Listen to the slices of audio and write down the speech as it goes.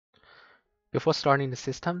Before starting the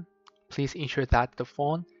system, please ensure that the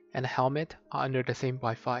phone and the helmet are under the same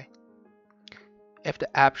Wi-Fi. If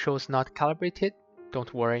the app shows not calibrated,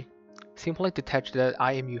 don't worry. Simply detach the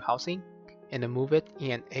IMU housing and move it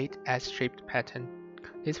in an 8S-shaped pattern.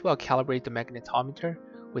 This will calibrate the magnetometer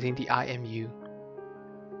within the IMU.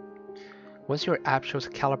 Once your app shows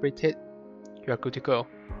calibrated, you are good to go.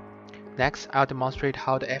 Next, I'll demonstrate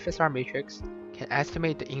how the FSR matrix can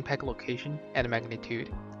estimate the impact location and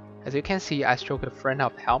magnitude. As you can see, I stroke the front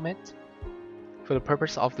of the helmet. For the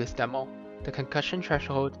purpose of this demo, the concussion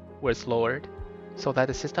threshold was lowered so that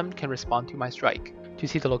the system can respond to my strike. To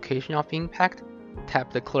see the location of the impact,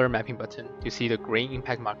 tap the clear mapping button to see the green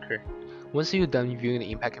impact marker. Once you're done viewing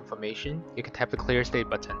the impact information, you can tap the clear state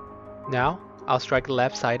button. Now, I'll strike the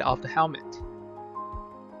left side of the helmet.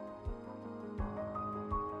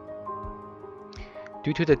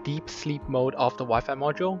 Due to the deep sleep mode of the Wi-Fi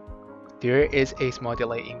module, there is a small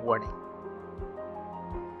delay in warning.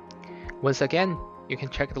 Once again, you can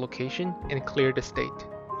check the location and clear the state.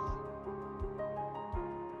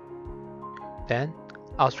 Then,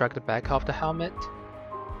 I'll strike the back of the helmet.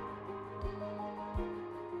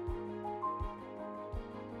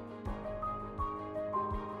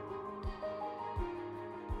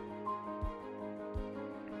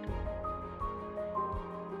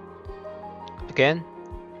 Again,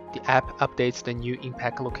 the app updates the new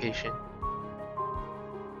impact location.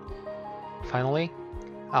 Finally,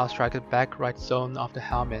 I'll strike the back right zone of the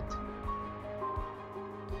helmet.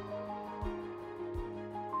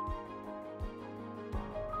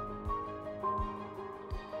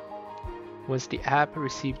 Once the app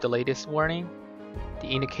receives the latest warning, the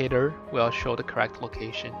indicator will show the correct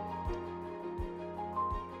location.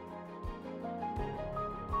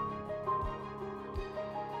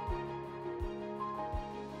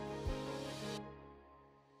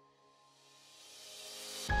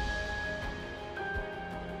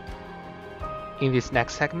 In this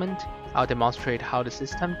next segment, I'll demonstrate how the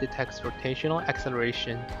system detects rotational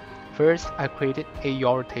acceleration. First, I created a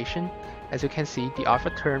yaw rotation. As you can see, the alpha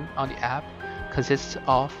term on the app consists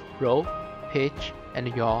of roll, pitch, and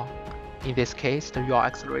yaw. In this case, the yaw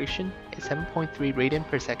acceleration is 7.3 radian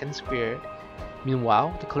per second squared.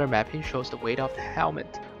 Meanwhile, the color mapping shows the weight of the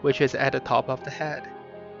helmet, which is at the top of the head.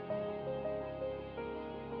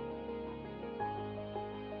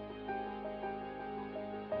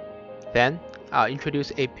 Then, I'll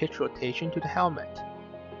introduce a pitch rotation to the helmet.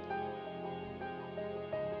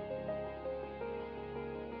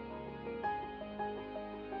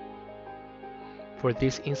 For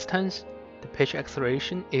this instance, the pitch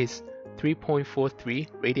acceleration is 3.43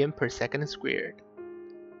 radian per second squared.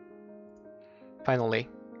 Finally,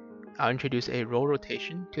 I'll introduce a roll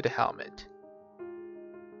rotation to the helmet.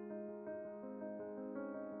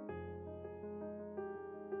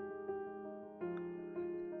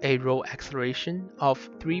 A roll acceleration of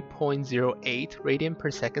 3.08 radian per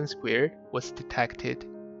second squared was detected.